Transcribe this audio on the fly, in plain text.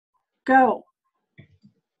Go.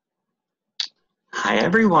 Hi,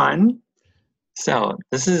 everyone. So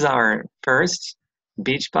this is our first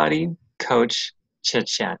Beachbody Coach Chit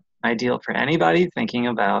Chat, ideal for anybody thinking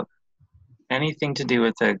about anything to do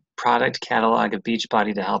with the product catalog of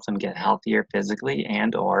Beachbody to help them get healthier physically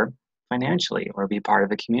and or financially, or be part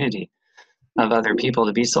of a community of other people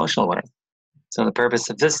to be social with. So the purpose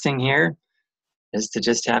of this thing here is to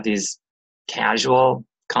just have these casual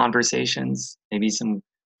conversations, maybe some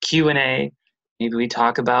Q&A. Maybe we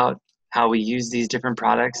talk about how we use these different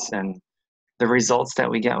products and the results that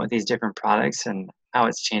we get with these different products and how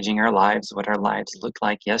it's changing our lives, what our lives looked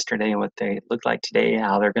like yesterday and what they look like today,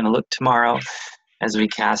 how they're going to look tomorrow as we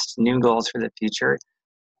cast new goals for the future.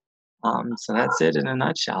 So that's it in a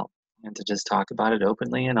nutshell. And to just talk about it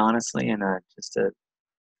openly and honestly in just a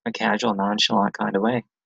casual, nonchalant kind of way.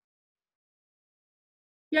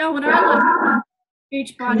 Yeah, what I love about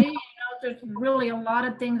Beachbody, there's really a lot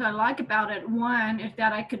of things I like about it. One is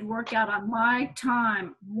that I could work out on my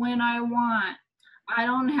time when I want. I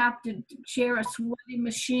don't have to share a sweaty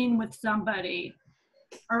machine with somebody,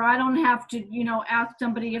 or I don't have to, ask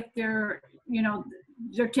somebody if they're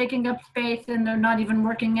taking up space and they're not even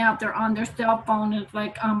working out. They're on their cell phone. It's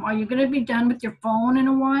like, are you going to be done with your phone in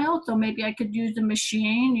a while? So maybe I could use the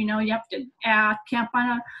machine. You have to ask, can't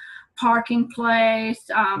find a parking place.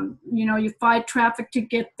 You fight traffic to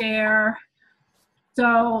get there.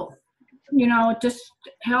 So, just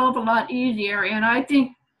hell of a lot easier. And I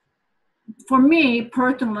think for me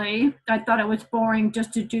personally, I thought it was boring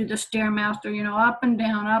just to do the Stairmaster, up and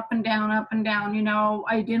down, up and down, up and down.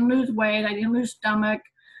 I didn't lose weight. I didn't lose stomach.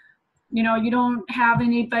 You don't have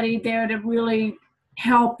anybody there to really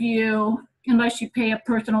help you unless you pay a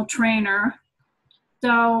personal trainer.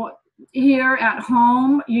 So here at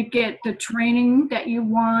home, you get the training that you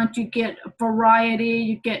want. You get variety.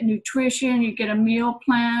 You get nutrition. You get a meal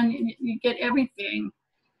plan. You get everything.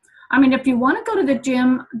 I mean, if you want to go to the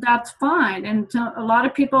gym, that's fine. And so a lot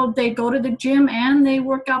of people, they go to the gym and they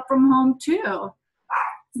work out from home too.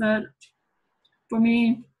 But for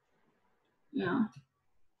me,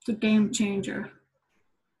 it's a game changer.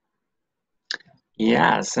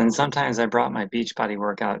 Yes, and sometimes I brought my Beachbody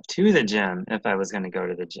workout to the gym if I was going to go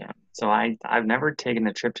to the gym. So I've never taken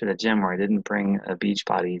a trip to the gym where I didn't bring a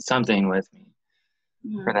Beachbody something with me,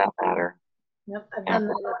 for that matter. Yep, I've done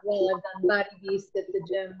that as well. I've done Body Beast at the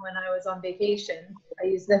gym when I was on vacation. I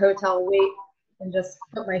used the hotel weight and just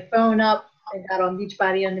put my phone up. I got on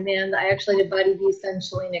Beachbody on demand. I actually did Body Beast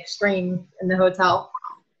essentially in extreme in the hotel.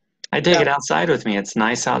 I take it outside with me. It's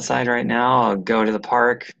nice outside right now. I'll go to the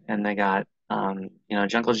park and they got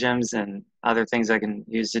jungle gyms and other things I can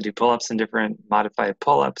use to do pull-ups and different modified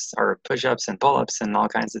pull-ups or push-ups and pull-ups and all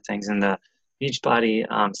kinds of things. And the Beachbody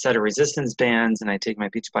set of resistance bands, and I take my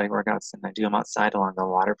Beachbody workouts and I do them outside along the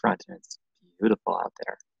waterfront, and it's beautiful out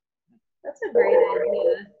there. That's a great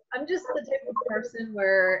idea. I'm just the type of person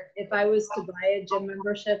where if I was to buy a gym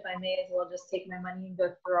membership, I may as well just take my money and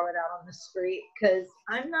go throw it out on the street because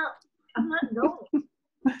I'm not going.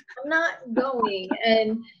 I'm not going.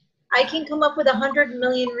 And I can come up with 100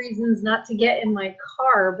 million reasons not to get in my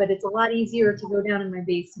car, but it's a lot easier to go down in my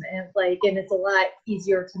basement. And it's a lot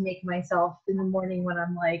easier to make myself in the morning when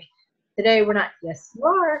I'm like, today we're not. Yes, you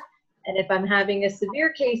are. And if I'm having a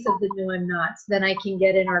severe case of the no, I'm not, then I can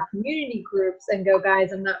get in our community groups and go,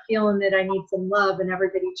 guys, I'm not feeling it. I need some love. And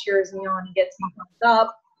everybody cheers me on and gets me pumped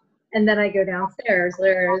up. And then I go downstairs.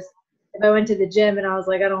 Whereas if I went to the gym and I was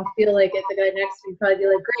like, I don't feel like it, the guy next to me would probably be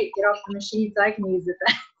like, great, get off the machines. I can use it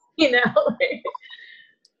then.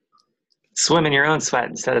 Swim in your own sweat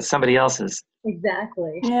instead of somebody else's.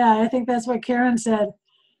 Exactly. Yeah, I think that's what Karen said.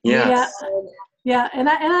 Yes. Yeah.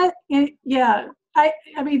 I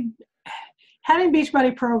mean, having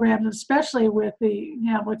Beachbody programs, especially with the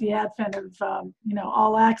advent of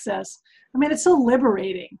all access, I mean, it's so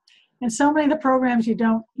liberating. And so many of the programs you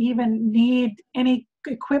don't even need any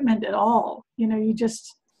equipment at all. You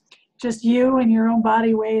just you and your own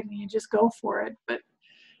body weight, and you just go for it. But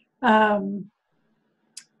I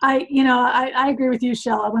agree with you,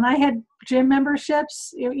 Shella. When I had gym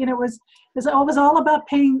memberships, it was all about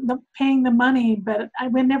paying the money, but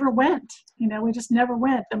we never went. We just never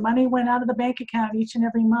went. The money went out of the bank account each and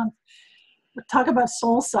every month. Talk about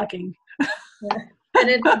soul sucking. Yeah. And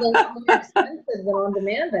it's a lot more expensive than on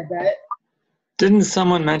demand, I bet. Didn't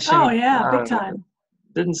someone mention? Oh yeah, big time.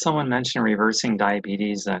 Didn't someone mention reversing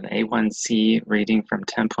diabetes, an A1C reading from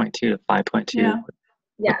 10.2 to 5.2? Yeah.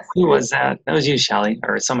 Yes. Who was that? That was you, Shelly,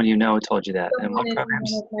 or someone told you that. Someone in what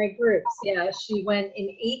programs? In one of my groups. Yeah, she went in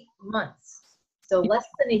 8 months. So less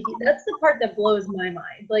than a year. That's the part that blows my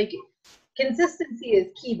mind. Like, consistency is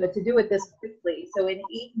key, but to do it this quickly. So in 8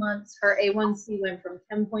 months, her A1C went from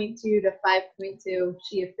 10.2 to 5.2.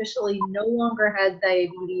 She officially no longer has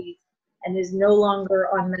diabetes and is no longer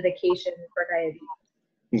on medication for diabetes.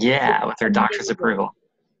 Yeah, with her doctor's approval.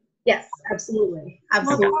 Yes, absolutely.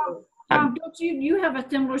 Absolutely. Don't you have a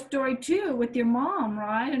similar story too with your mom,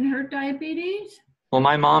 right? And her diabetes? Well,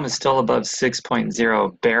 my mom is still above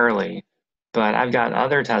 6.0, barely, but I've got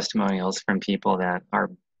other testimonials from people that are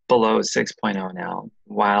below 6.0 now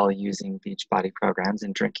while using Beachbody programs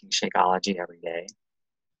and drinking Shakeology every day.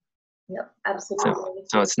 Yep, absolutely.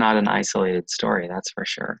 So it's not an isolated story, that's for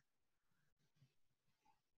sure.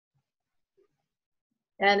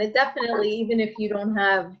 And it definitely, even if you don't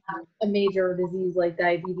have a major disease like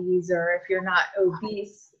diabetes, or if you're not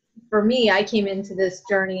obese, for me, I came into this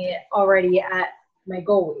journey already at my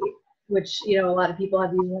goal weight, which, you know, a lot of people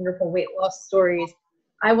have these wonderful weight loss stories.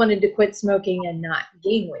 I wanted to quit smoking and not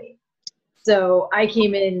gain weight. So I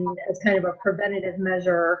came in as kind of a preventative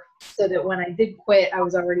measure so that when I did quit, I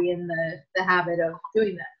was already in the habit of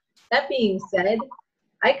doing that. That being said,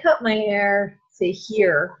 I cut my hair to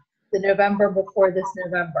here the November before this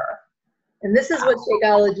November. And this is what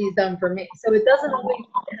Shakeology's done for me. So it doesn't always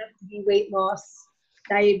have to be weight loss,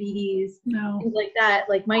 diabetes, things like that.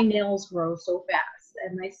 Like my nails grow so fast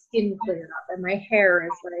and my skin cleared up and my hair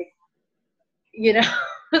is like, you know,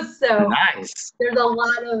 so nice. There's a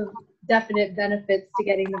lot of definite benefits to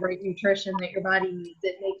getting the right nutrition that your body needs.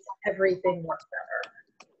 It makes everything work better.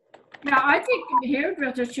 Now, I think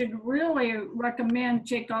hairdressers should really recommend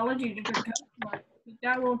Shakeology to their customers.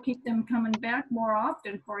 That will keep them coming back more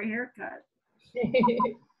often for a haircut.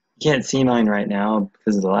 You can't see mine right now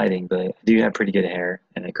because of the lighting, but I do have pretty good hair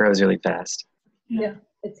and it grows really fast. Yeah,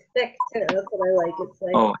 it's thick too. That's what I like. It's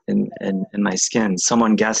like, oh, and my skin.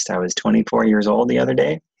 Someone guessed I was 24 years old the other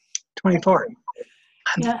day. 24.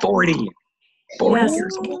 I'm 40. 40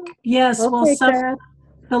 years old. Yes. Well,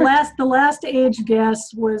 the last age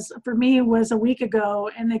guess was for me was a week ago,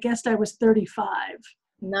 and they guessed I was 35.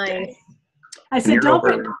 Nice. I said,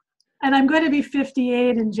 and I'm going to be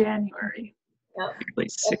 58 in January. Yep. Like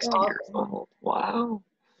 60 years old. Wow.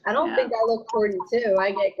 I don't think I look 42.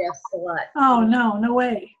 I get guessed a lot. Oh, no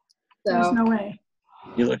way. So. There's no way.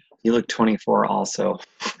 You look 24 also.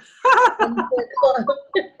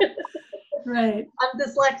 Right. I'm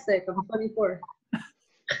dyslexic. I'm 24.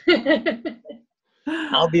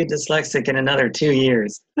 I'll be a dyslexic in another 2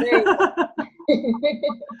 years.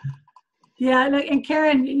 Yeah, and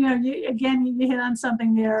Karen, you know, you hit on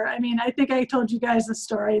something there. I mean, I think I told you guys the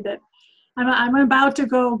story that I'm about to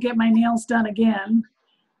go get my nails done again.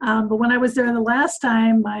 But when I was there the last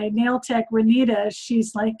time, my nail tech, Renita,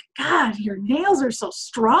 she's like, God, your nails are so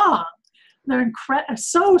strong. They're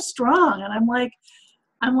so strong. And I'm like,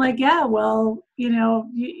 yeah, well, you know,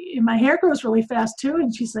 my hair grows really fast too.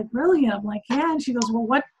 And she's like, really? And I'm like, yeah. And she goes, well,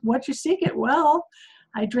 what's your secret? Well,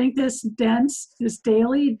 I drink this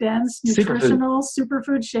daily dense nutritional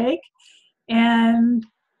superfood shake, and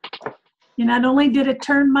you know, not only did it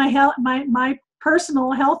turn my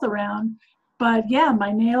personal health around, but yeah,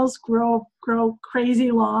 my nails grow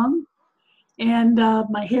crazy long, and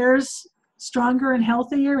my hair's stronger and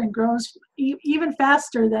healthier and grows even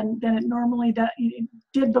faster than it normally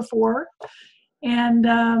did before, and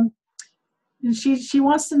she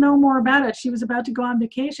wants to know more about it. She was about to go on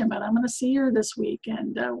vacation, but I'm going to see her this week,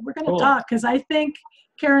 and we're going to talk, because I think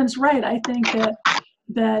Karen's right. I think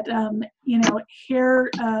that you know,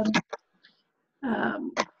 hair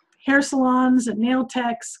salons and nail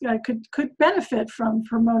techs could benefit from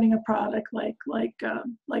promoting a product like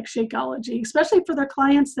Shakeology, especially for their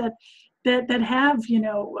clients that have, you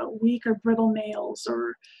know, weak or brittle nails,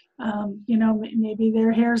 or you know, maybe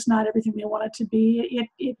their hair's not everything they want it to be.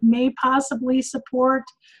 It may possibly support,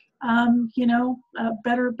 you know,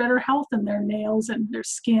 better health in their nails and their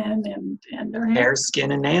skin and their hair.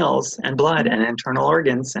 Skin, and nails, and blood, and internal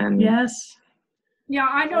organs, and yes. Yeah,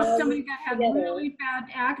 I know somebody that had really bad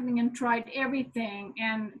acne and tried everything,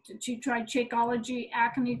 and she tried Shakeology.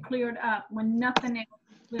 Acne cleared up when nothing else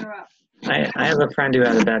would clear up. I have a friend who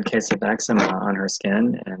had a bad case of eczema on her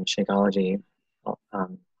skin, and Shakeology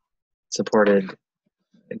supported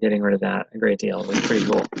getting rid of that a great deal. It was pretty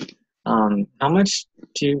cool. How much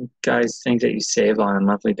do you guys think that you save on a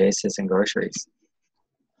monthly basis in groceries,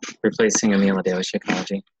 replacing a meal a day with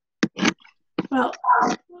Shakeology?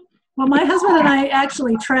 Well, my husband and I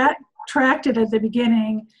actually tracked it at the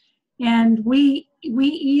beginning, and we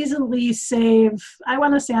easily save, I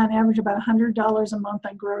want to say on average, about $100 a month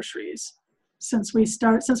on groceries since we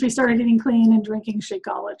started eating clean and drinking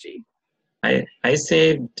Shakeology. I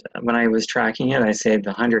saved, when I was tracking it, I saved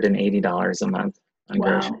 $180 a month on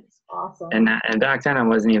groceries. Awesome. And back then I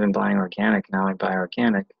wasn't even buying organic. Now I buy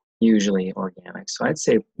organic, usually organic. So I'd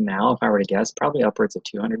say now, if I were to guess, probably upwards of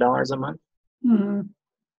 $200 a month. Mm-hmm.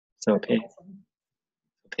 So it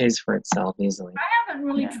pays for itself easily. I haven't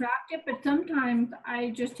really tracked it, but sometimes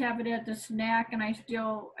I just have it as a snack and I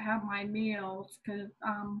still have my meals because,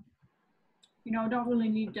 you know, I don't really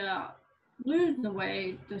need to lose the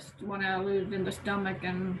weight, just want to lose in the stomach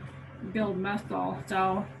and build muscle.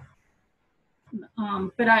 So,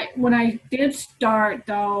 but when I did start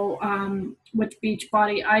though, with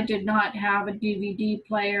Beachbody, I did not have a DVD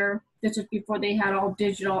player. This is before they had all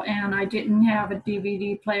digital, and I didn't have a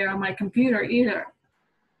DVD player on my computer either.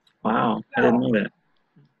 Wow, I didn't know that.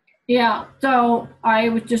 Yeah, so I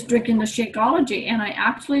was just drinking the Shakeology, and I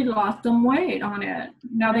actually lost some weight on it.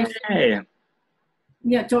 Now they say,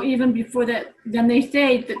 yeah, so even before that, then they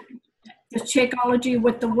say that the Shakeology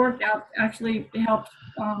with the workout actually helps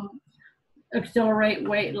accelerate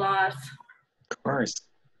weight loss. Of course.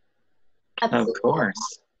 Absolutely. Of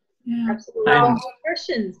course. Yeah. Absolutely. Well,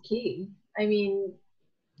 nutrition's key. I mean,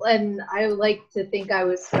 and I like to think I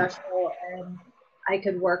was special and I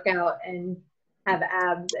could work out and have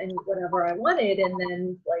abs and whatever I wanted. And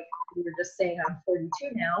then, like we were just saying, I'm 42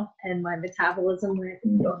 now, and my metabolism went,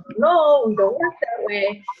 no, we don't work that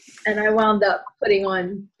way. And I wound up putting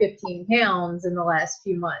on 15 pounds in the last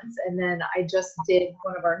few months. And then I just did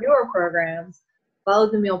one of our newer programs,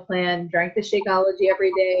 followed the meal plan, drank the Shakeology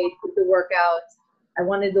every day, did the workouts. I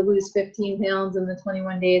wanted to lose 15 pounds in the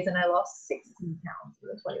 21 days, and I lost 16 pounds in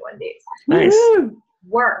the 21 days. Nice.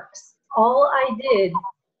 Works. All I did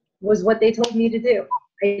was what they told me to do.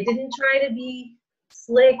 I didn't try to be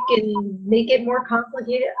slick and make it more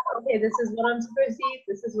complicated. Okay, this is what I'm supposed to eat.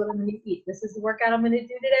 This is what I'm going to eat. This is the workout I'm going to do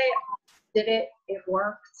today. Did it. It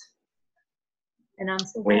worked. And I'm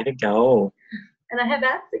so Way to go. And I have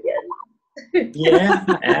abs again. Yeah,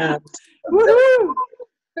 abs. Woohoo!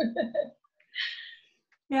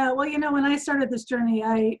 Yeah, well, you know, when I started this journey,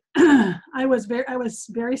 I was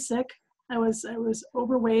very sick. I was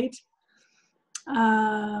overweight,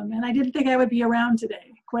 and I didn't think I would be around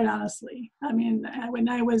today, quite honestly. I mean, when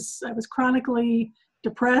I was chronically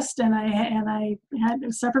depressed, and I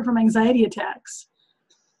had suffered from anxiety attacks.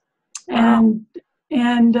 Wow.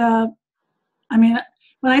 And I mean,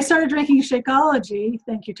 when I started drinking Shakeology,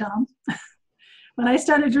 thank you, Tom. When I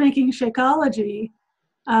started drinking Shakeology,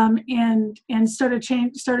 and started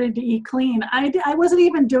to eat clean, I wasn't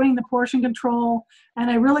even doing the portion control,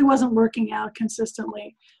 and I really wasn't working out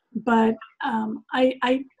consistently. But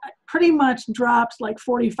I pretty much dropped like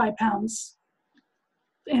 45 pounds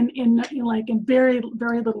in very,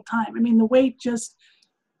 very little time. I mean, the weight just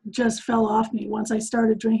fell off me once I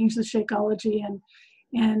started drinking the Shakeology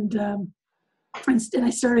and I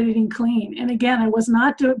started eating clean. And again, I was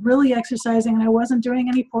not really exercising, and I wasn't doing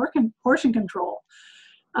any portion control.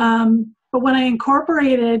 But when I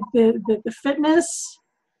incorporated the fitness,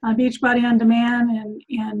 Beachbody on Demand,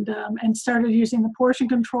 and started using the portion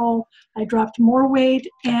control, I dropped more weight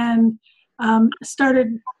and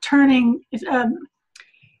started turning.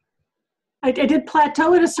 I did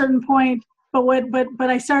plateau at a certain point, but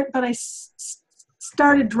I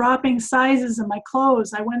started dropping sizes in my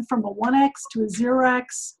clothes. I went from a 1X to a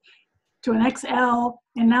 0X to an XL,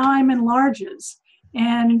 and now I'm in larges.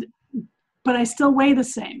 But I still weigh the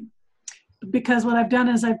same, because what I've done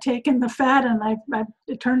is I've taken the fat and I've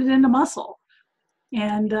turned it into muscle,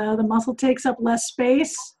 and the muscle takes up less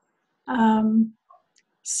space.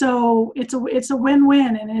 So it's a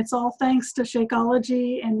win-win, and it's all thanks to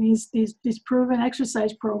Shakeology and these proven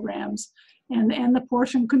exercise programs and the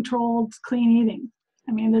portion controlled clean eating.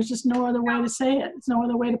 I mean, there's just no other way to say it. It's no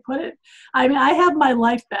other way to put it. I mean, I have my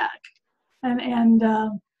life back, and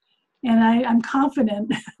I'm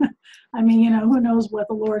confident. I mean, you know, who knows what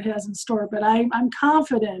the Lord has in store, but I'm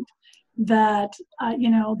confident that,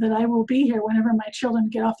 that I will be here whenever my children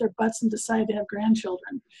get off their butts and decide to have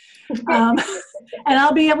grandchildren. And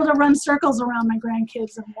I'll be able to run circles around my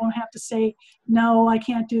grandkids and won't have to say, no, I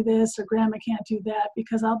can't do this, or Grandma can't do that,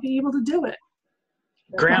 because I'll be able to do it.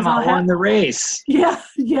 Grandma won the race. Yeah,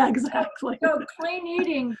 exactly. So clean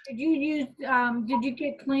eating, did you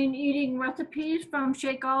get clean eating recipes from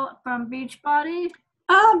Beachbody?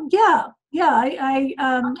 Yeah.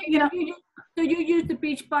 So you use the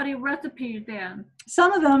Beachbody recipes then?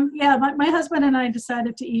 Some of them, yeah. My husband and I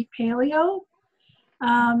decided to eat paleo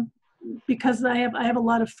because I have a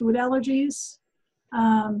lot of food allergies,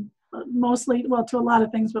 mostly, well, to a lot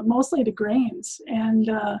of things, but mostly to grains. And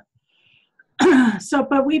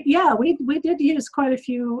but we did use quite a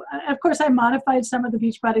few. Of course, I modified some of the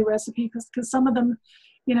Beachbody recipe because some of them,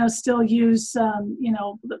 still use,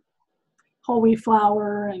 the whole wheat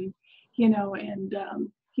flour and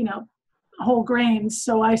whole grains.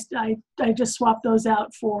 So I just swap those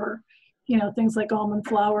out for, things like almond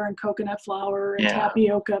flour and coconut flour and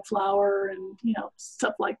tapioca flour and,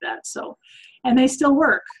 stuff like that. So, and they still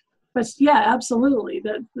work. But yeah, absolutely.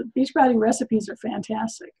 The Beachbody recipes are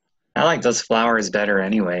fantastic. I like those flours better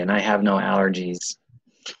anyway, and I have no allergies.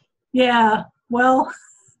 Yeah, well,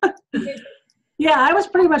 yeah, I was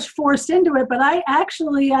pretty much forced into it, but I have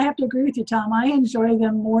to agree with you, Tom. I enjoy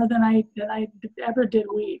them more than I ever did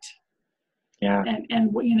wheat. Yeah.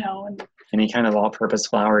 And any kind of all-purpose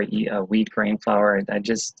flour, wheat grain flour.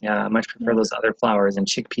 I much prefer those other flours, and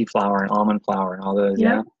chickpea flour and almond flour and all those.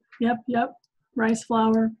 Yep. Rice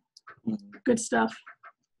flour. Good stuff.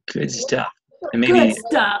 Good stuff. And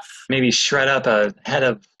maybe shred up a head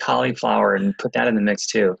of cauliflower and put that in the mix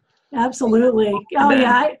too. Absolutely.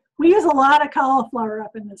 We use a lot of cauliflower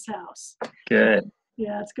up in this house. Good.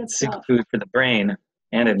 Yeah, it's good stuff. Superfood for the brain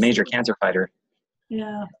and a major cancer fighter.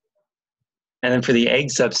 Yeah. And then for the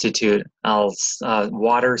egg substitute, I'll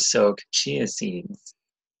water soak chia seeds,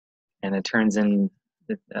 and it turns into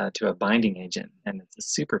a binding agent, and it's a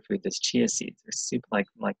superfood. This chia seeds are super,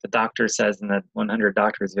 like the doctor says in that 100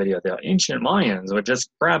 Doctors video. The ancient Mayans would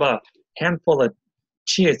just grab a handful of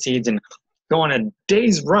chia seeds and go on a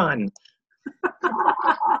day's run.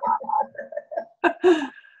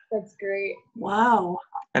 That's great. Wow.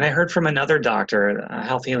 And I heard from another doctor,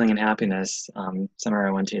 Health, Healing, and Happiness, somewhere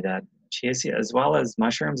I went to, that chia seed, as well as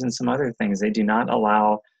mushrooms and some other things, they do not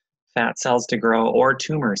allow fat cells to grow or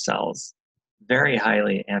tumor cells. Very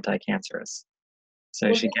highly anti-cancerous. So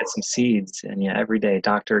you should get some seeds, and every day,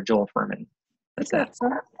 Dr. Joel Furman. That's it.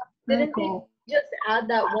 Didn't they just add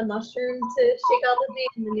that one mushroom to Shakeology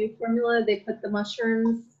in the new formula? They put the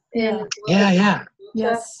mushrooms in. Yeah.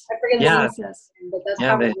 Yes. I forget the name, but that's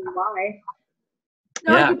probably why.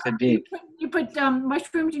 No, it could be. You put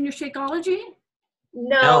mushrooms in your Shakeology?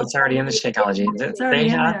 No, it's already in the Shakeology. It's already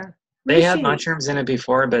in there. They had mushrooms in it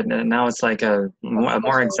before, but now it's like a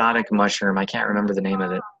more exotic mushroom. I can't remember the name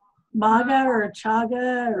of it. Maga or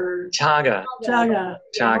chaga or chaga.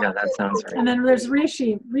 Chaga, that sounds right. And then there's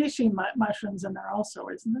reishi mushrooms in there also,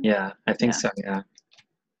 isn't there? Yeah, I think so. Yeah.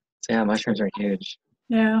 So yeah, mushrooms are huge.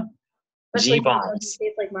 Yeah. G-bombs.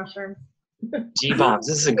 Taste like mushrooms. G-bombs.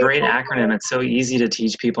 This is a great acronym. It's so easy to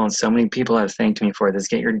teach people, and so many people have thanked me for this.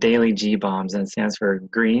 Get your daily G-bombs, and it stands for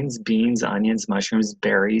greens, beans, onions, mushrooms,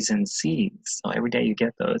 berries, and seeds. So every day you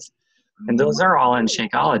get those. And those are all in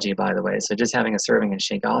Shakeology, by the way. So just having a serving in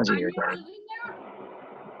Shakeology, you're great.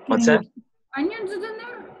 What's that? Onions is in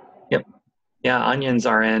there? Yep. Yeah, onions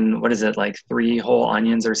are in, what is it, like 3 whole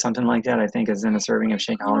onions or something like that, I think, is in a serving of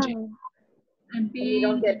Shakeology. And beans, you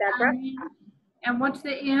don't get that right. And what's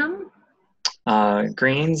the M?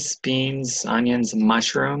 Greens, beans, onions,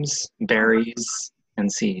 mushrooms, berries, and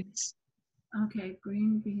seeds. Okay,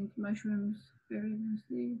 green beans, mushrooms, berries, and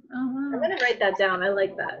seeds. Oh, wow. I'm going to write that down. I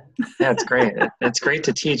like that. Yeah, it's great. It's great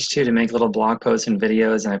to teach, too, to make little blog posts and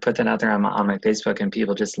videos. And I put that out there on my Facebook, and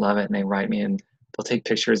people just love it. And they write me, and they'll take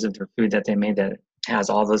pictures of their food that they made that has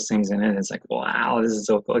all those things in it. It's like, wow, this is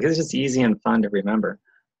so cool. It's just easy and fun to remember.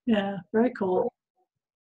 Yeah, very cool.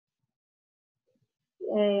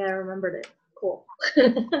 Yeah, I remembered it. Cool.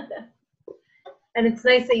 And it's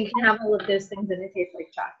nice that you can have all of those things and it tastes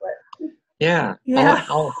like chocolate. Yeah.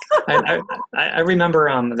 I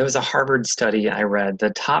remember there was a Harvard study I read, the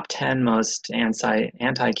top 10 most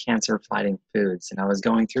anti-cancer fighting foods. And I was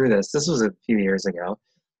going through this. This was a few years ago.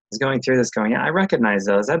 I was going through this going, I recognize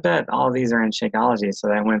those. I bet all of these are in Shakeology.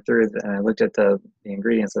 So I went through and I looked at the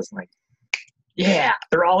ingredients list and like, yeah,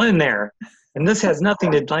 they're all in there. And this has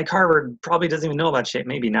nothing to, like, Harvard probably doesn't even know about Shake.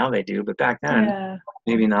 Maybe now they do, but back then,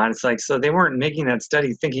 maybe not. It's like, so they weren't making that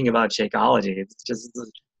study thinking about Shakeology. It's just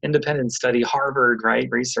an independent study, Harvard, right?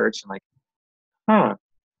 Research. I'm like,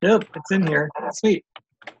 yep, it's in here. Sweet.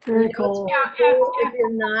 Very cool. If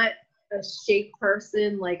you're not a shake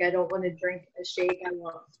person, like I don't want to drink a shake, I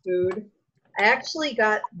want food. I actually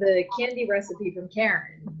got the candy recipe from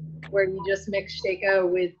Karen, where you just mix Shakeo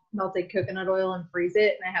with melted coconut oil and freeze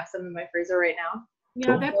it. And I have some in my freezer right now.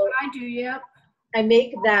 Yeah, that's what I do, yep. I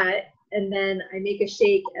make that, and then I make a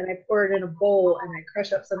shake, and I pour it in a bowl, and I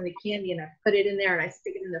crush up some of the candy, and I put it in there, and I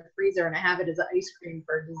stick it in the freezer, and I have it as ice cream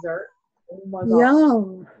for dessert. Oh my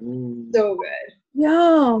gosh. Yum. So good.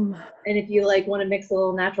 Yum. And if you like want to mix a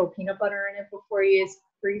little natural peanut butter in it before you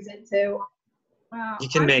freeze it too. Wow. You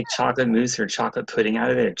can make chocolate mousse or chocolate pudding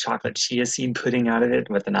out of it, or chocolate chia seed pudding out of it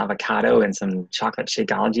with an avocado and some chocolate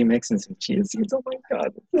Shakeology mix and some chia seeds. Oh my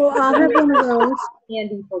God. Well, I'll have one of those.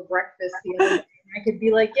 Candy for breakfast the other day. I could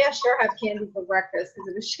be like, yeah, sure, have candy for breakfast because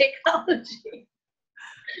it was Shakeology.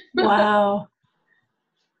 Wow.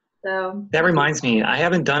 So That reminds me, I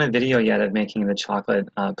haven't done a video yet of making the chocolate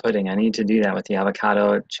pudding. I need to do that with the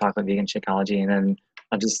avocado, chocolate vegan Shakeology, and then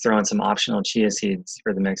I'll just throw in some optional chia seeds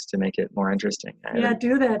for the mix to make it more interesting. Yeah,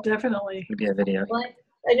 do that, definitely. It'd be a video. well,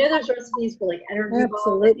 I know there's recipes for like energy balls,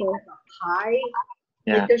 Absolutely. like a pie.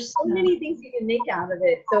 Yeah. Like there's so many things you can make out of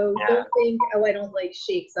it. So Yeah. don't think, oh, I don't like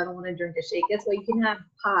shakes, I don't want to drink a shake. That's why you can have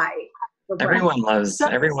pie for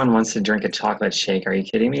Everyone wants to drink a chocolate shake. Are you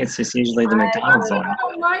kidding me? It's just usually the McDonald's one. I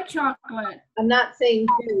don't like chocolate. I'm not saying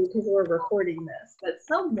who because we're recording this, but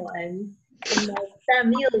someone in my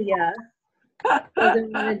familia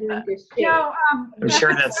doesn't want to drink a shake. You know, I'm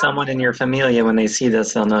sure that someone in your familia, when they see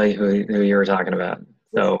this, they'll know who you were talking about.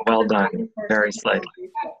 So well done. Very slick.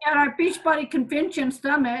 at our Beachbody Convention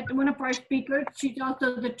Summit, one of our speakers, she's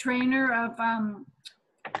also the trainer of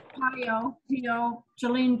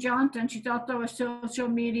Jolene Johnson. She's also a social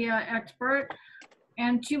media expert.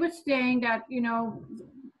 And she was saying that,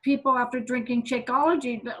 people after drinking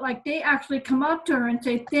Shakeology, that like they actually come up to her and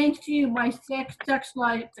say, thanks to you, my sex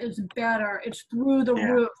life is better. It's through the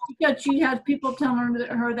roof. Because she has people telling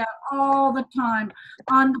her that all the time,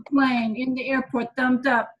 on the plane, in the airport, thumbs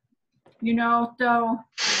up, so.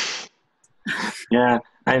 Yeah,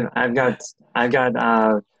 I've got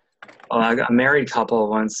a married couple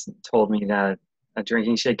once told me that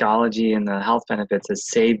drinking Shakeology and the health benefits has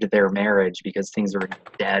saved their marriage because things were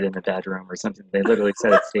dead in the bedroom or something. They literally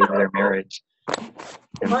said it saved their marriage.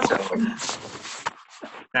 And so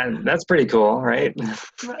that's pretty cool, right?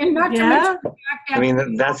 And not to mention the fact that, I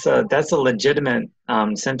mean, that's a legitimate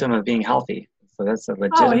symptom of being healthy. So that's a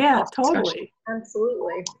legitimate. Oh yeah, health totally. discussion.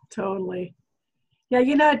 Absolutely. Totally. Yeah,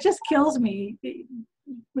 it just kills me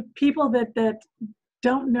with people that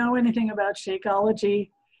don't know anything about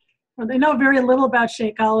Shakeology, or they know very little about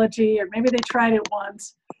Shakeology, or maybe they tried it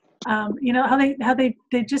once. How they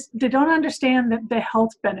don't understand the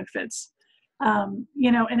health benefits, and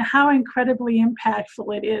how incredibly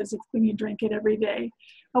impactful it is when you drink it every day.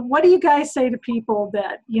 What do you guys say to people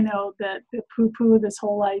that poo-poo this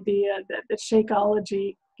whole idea that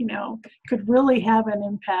Shakeology, could really have an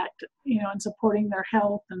impact, in supporting their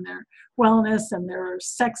health and their wellness and their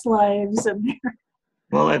sex lives and their.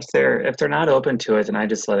 Well, if they're not open to it, then I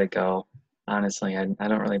just let it go. Honestly, I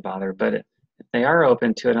don't really bother. But if they are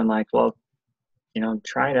open to it, I'm like, well,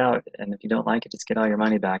 try it out. And if you don't like it, just get all your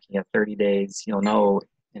money back. You have 30 days. You'll know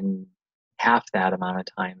in half that amount of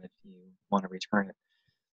time if you want to return it.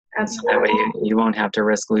 Absolutely. That way you won't have to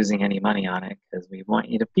risk losing any money on it, because we want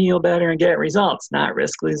you to feel better and get results, not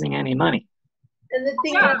risk losing any money. And the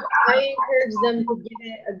thing is, I encourage them to give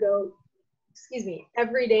it a go,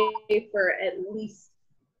 every day for at least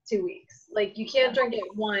 2 weeks. Like, you can't drink it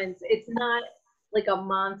once. It's not like a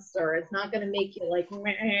monster. It's not going to make you like,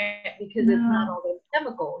 meh, because it's not all those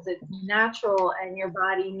chemicals. It's natural and your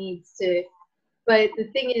body needs to. But the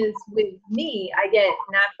thing is, with me, I get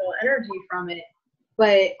natural energy from it,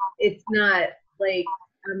 but it's not like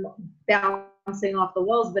I'm bouncing off the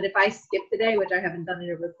walls. But if I skip the day, which I haven't done in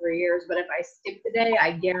over 3 years, but if I skip the day,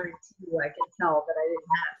 I guarantee you I can tell that I didn't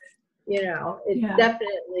have it. It's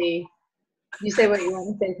definitely. You say what you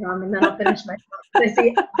want to say, Tom, and then I'll finish my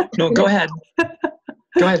thought. No, go ahead.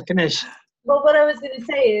 Go ahead, finish. Well, what I was going to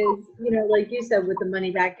say is, like you said, with the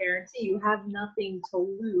money back guarantee, you have nothing to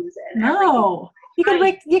lose. And you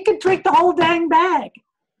could drink the whole dang bag.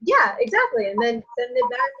 Yeah, exactly, and then send it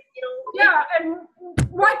back. Yeah, and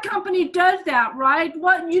what company does that, right?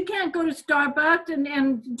 You can't go to Starbucks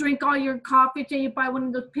and drink all your coffee. Say you buy one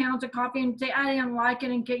of those pounds of coffee and say I didn't like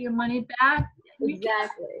it and get your money back.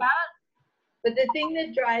 Exactly. But the thing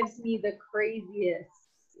that drives me the craziest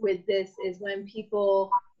with this is when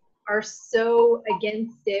people are so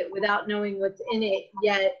against it without knowing what's in it,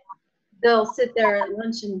 yet they'll sit there at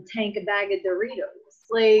lunch and tank a bag of Doritos.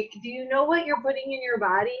 Like, do you know what you're putting in your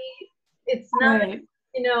body? It's not, you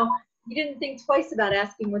didn't think twice about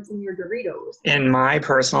asking what's in your Doritos. In my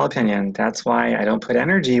personal opinion, that's why I don't put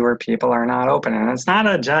energy where people are not open. And it's not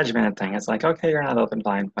a judgment thing. It's like, okay, you're not open,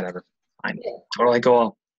 fine, whatever, fine, totally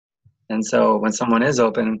cool. And so when someone is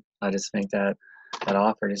open, I just make that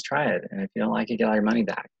offer, just try it. And if you don't like it, get all your money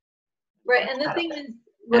back. Right, and the thing is,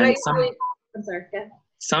 I'm sorry, go ahead.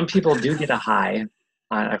 Some people do get a high.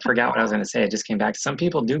 I forgot what I was going to say. It just came back. Some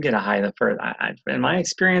people do get a high. In my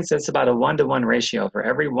experience, it's about a 1-to-1 ratio. For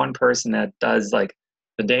every one person that does, like,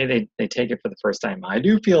 the day they take it for the first time, I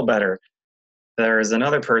do feel better. There's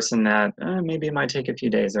another person that maybe it might take a few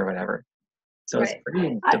days or whatever. So it's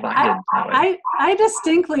pretty divided. I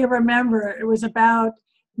distinctly remember it was about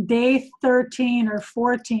day 13 or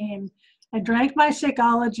 14. I drank my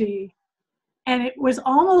Shakeology, and it was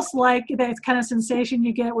almost like that kind of sensation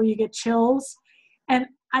you get where you get chills. And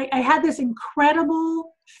I had this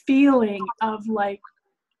incredible feeling of like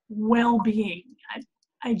well-being.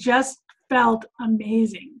 I just felt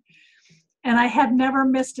amazing. And I have never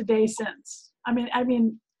missed a day since. I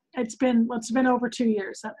mean, it's been over 2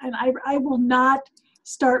 years, and I will not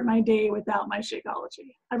start my day without my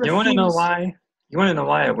Shakeology. You want to know why? You want to know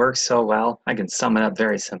why it works so well? I can sum it up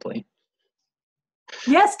very simply.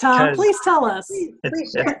 Yes, Tom, please tell us.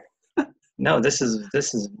 No, this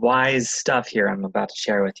is wise stuff here I'm about to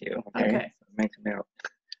share with you. Okay. Make a note.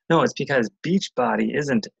 No, it's because Beachbody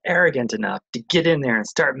isn't arrogant enough to get in there and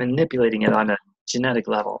start manipulating it on a genetic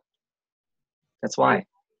level. That's why.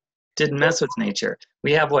 Didn't mess with nature.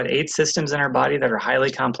 We have 8 systems in our body that are highly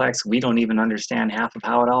complex. We don't even understand half of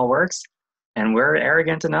how it all works. And we're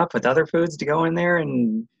arrogant enough with other foods to go in there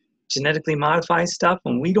and genetically modify stuff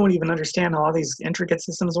when we don't even understand how all these intricate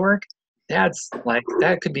systems work. That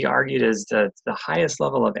could be argued as the highest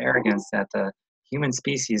level of arrogance that the human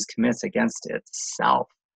species commits against itself.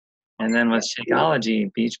 And then with Shakeology,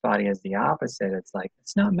 Beachbody is the opposite. It's like,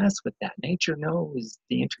 let's not mess with that. Nature knows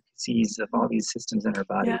the intricacies of all these systems in our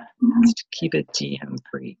body. Yeah. Let's keep it GM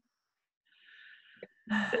free.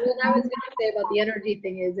 What I was going to say about the energy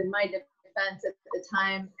thing is, in my defense at the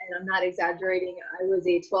time, and I'm not exaggerating, I was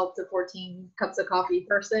a 12 to 14 cups of coffee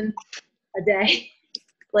person a day,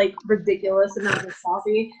 like ridiculous amounts of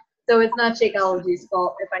coffee. So it's not Shakeology's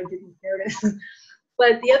fault if I didn't notice.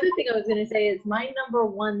 But the other thing I was going to say is my number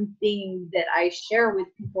one thing that I share with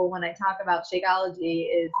people when I talk about Shakeology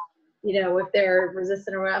is, if they're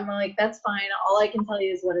resistant or whatever, I'm like, that's fine. All I can tell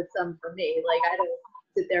you is what it's done for me. Like, I don't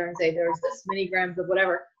sit there and say there's this many grams of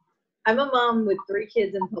whatever. I'm a mom with 3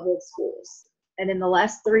 kids in public schools. And in the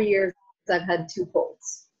last 3 years, I've had 2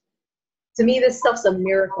 colds. To me, this stuff's a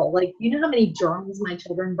miracle. Like, you know how many germs my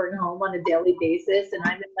children bring home on a daily basis? And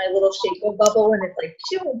I'm in my little Shako bubble and it's like,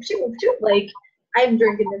 shoot, shoot, shoot. Like, I'm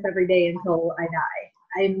drinking this every day until I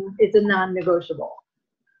die. It's a non-negotiable.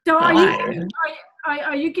 So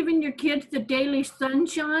are you giving your kids the daily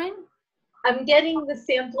sunshine? I'm getting the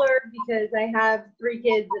sampler because I have 3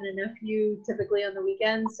 kids and a nephew typically on the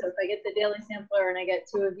weekends. So if I get the daily sampler and I get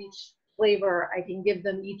 2 of each flavor, I can give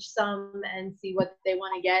them each some and see what they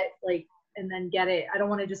want to get, and then get it. I don't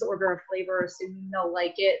want to just order a flavor assuming they'll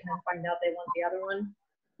like it and then find out they want the other one.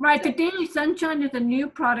 Right. The Daily Sunshine is a new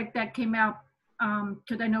product that came out.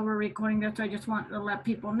 Because I know we're recording this, so I just want to let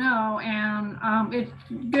people know. And it's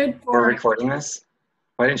good for... We're recording this?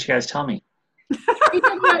 Why didn't you guys tell me? We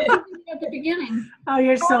did that at the beginning. Oh,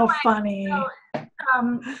 you're so funny. So,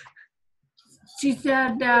 she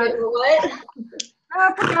said that... What?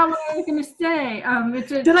 I forgot what I was going to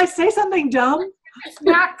say. Did I say something dumb? It's a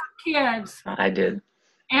snack for kids. I did.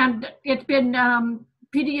 And it's been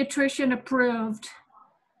pediatrician approved.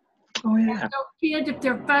 Oh, yeah. So kids, if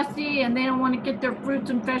they're fussy and they don't want to get their fruits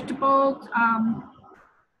and vegetables,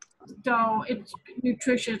 so it's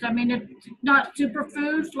nutritious. I mean, it's not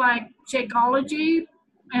superfoods like Shakeology,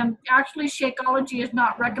 and actually Shakeology is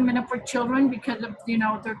not recommended for children because of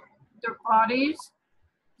their bodies.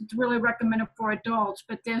 It's really recommended for adults,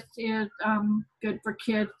 but this is good for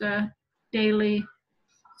kids. The Daily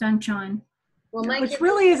Sunshine. Well, which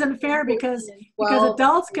really isn't fair because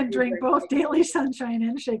adults can drink both Daily Sunshine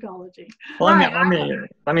and Shakeology. Well,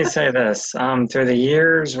 let me say this. Through the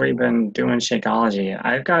years we've been doing Shakeology,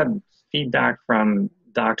 I've got feedback from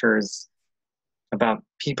doctors about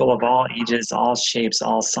people of all ages, all shapes,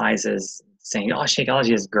 all sizes, saying, "Oh,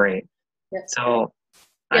 Shakeology is great." Yep. So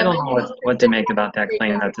I don't know what to make about that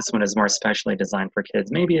claim that this one is more specially designed for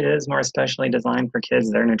kids. Maybe it is more specially designed for kids,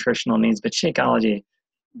 their nutritional needs, but Shakeology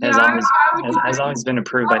has always been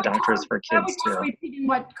approved by doctors for kids too. I was just repeating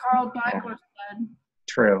what Carl Douglas said.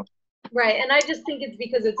 True. Right, and I just think it's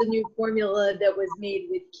because it's a new formula that was made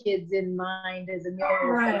with kids in mind as a meal.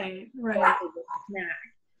 Right. Snack.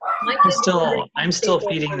 I'm still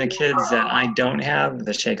feeding the kids that I don't have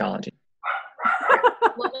the Shakeology.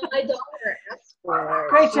 Well, my daughter asked for it.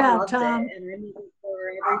 Great job, Tom. And I make it for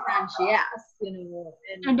her every time she asks,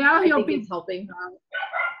 and now he'll be helping her.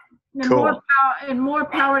 And cool. More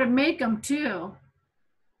power to make them too.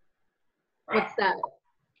 What's that?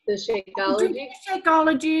 The Shakeology?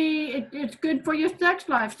 Shakeology, it's good for your sex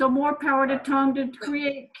life. So more power to Tom to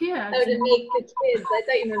create kids. Oh, to make the kids. I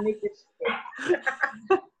thought you were going to make the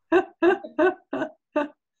kids.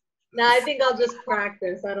 No, I think I'll just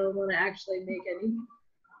practice. I don't want to actually make any.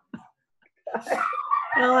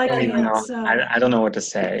 Well, I don't know what to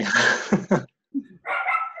say.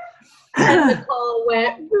 And Nicole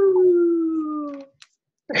went, "Boo."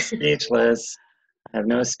 Speechless. I have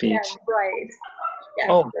no speech. Yeah, right. Yeah,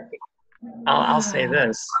 oh, right. I'll say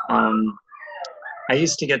this. I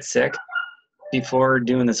used to get sick before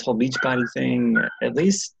doing this whole Beachbody thing, at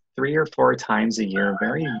least 3 or 4 times a year,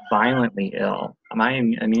 very violently ill. My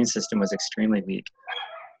immune system was extremely weak.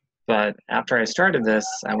 But after I started this,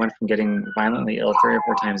 I went from getting violently ill 3 or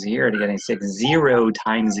 4 times a year to getting sick 0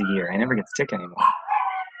 times a year. I never get sick anymore.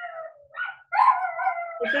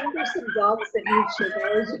 I think there's some dogs that need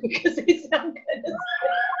Shakeology because they sound kind of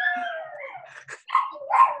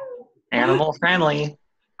Animal friendly.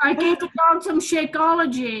 I gave the dog some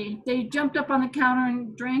Shakeology. They jumped up on the counter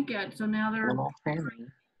and drank it, so now they're. Animal friendly.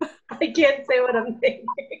 I can't say what I'm thinking.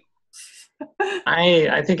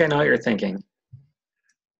 I think I know what you're thinking.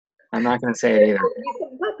 I'm not going to say it either.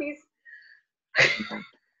 Some puppies. I'm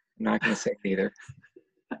not going to say it either.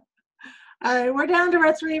 All right, we're down to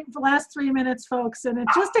our last 3 minutes, folks, and it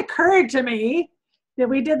just occurred to me that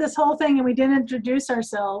we did this whole thing and we didn't introduce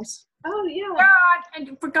ourselves. Oh, yeah. Yeah,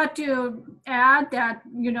 I forgot to add that,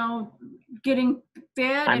 you know, getting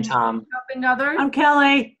fit I'm and Tom. helping others. I'm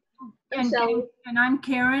Kelly. And I'm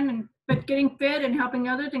Karen, but getting fit and helping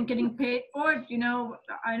others and getting paid for it, you know,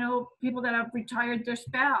 I know people that have retired their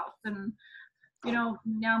spouse and, you know,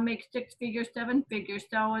 now make 6 figures, 7 figures.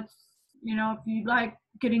 So it's, you know, if you like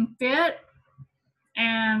getting fit,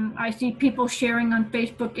 and I see people sharing on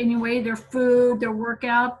Facebook anyway, their food, their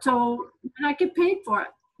workout, so and I get paid for it,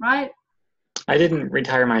 right? I didn't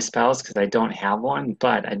retire my spouse because I don't have one,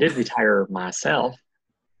 but I did retire myself.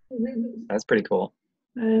 That's pretty cool.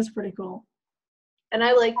 That is pretty cool. And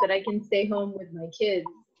I like that I can stay home with my kids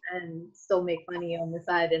and still make money on the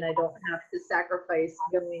side, and I don't have to sacrifice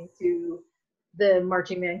going to the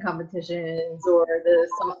marching band competitions or the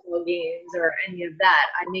softball games or any of that.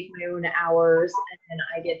 I make my own hours, and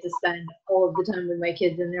I get to spend all of the time with my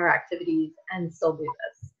kids in their activities and still do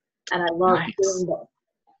this. And I love doing both.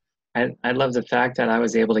 I love the fact that I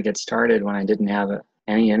was able to get started when I didn't have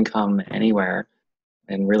any income anywhere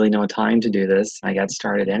and really no time to do this. I got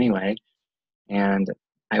started anyway, and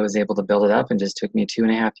I was able to build it up, and just took me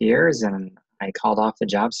 2.5 years, and I called off the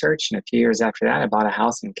job search, and a few years after that I bought a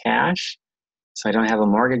house in cash, so I don't have a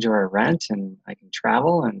mortgage or a rent, and I can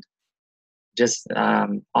travel, and just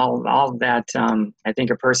all that I think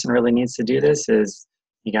a person really needs to do this is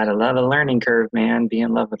you got to love a learning curve, man. Be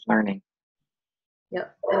in love with learning.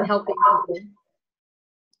 Yep, and helping people.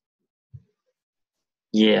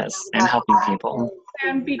 Yes, and helping people.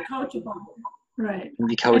 And be coachable. Right. And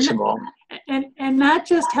be coachable. And not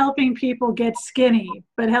just helping people get skinny,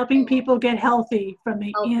 but helping people get healthy from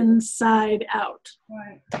the inside out.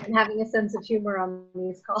 Right. And having a sense of humor on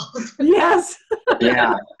these calls. Yes.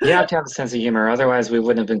 Yeah, you have to have a sense of humor. Otherwise, we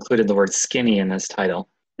wouldn't have included the word skinny in this title.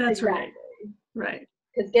 That's right. Right.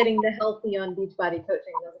 Because getting the healthy on Beachbody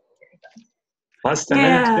coaching doesn't make any sense. Less than a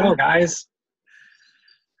minute to go, guys.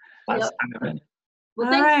 Less than a minute. Well,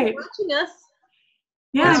 All thanks for watching us.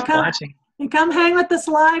 Yeah, Thanks for watching. And come hang with us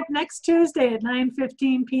live next Tuesday at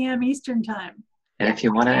 9:15 p.m. Eastern Time. And if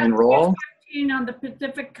you want to enroll, On the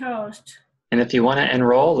Pacific Coast. and if you want to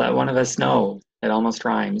enroll, let one of us know. It almost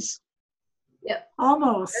rhymes. Yep.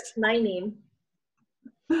 Almost. That's my name.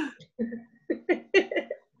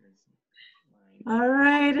 All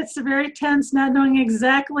right. It's very tense not knowing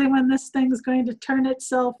exactly when this thing's going to turn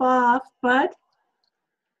itself off, but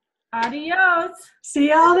Adios. see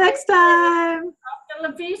y'all next time. Hasta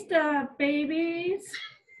la vista, babies.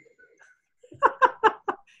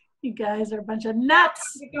 You guys are a bunch of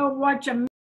nuts. Go watch a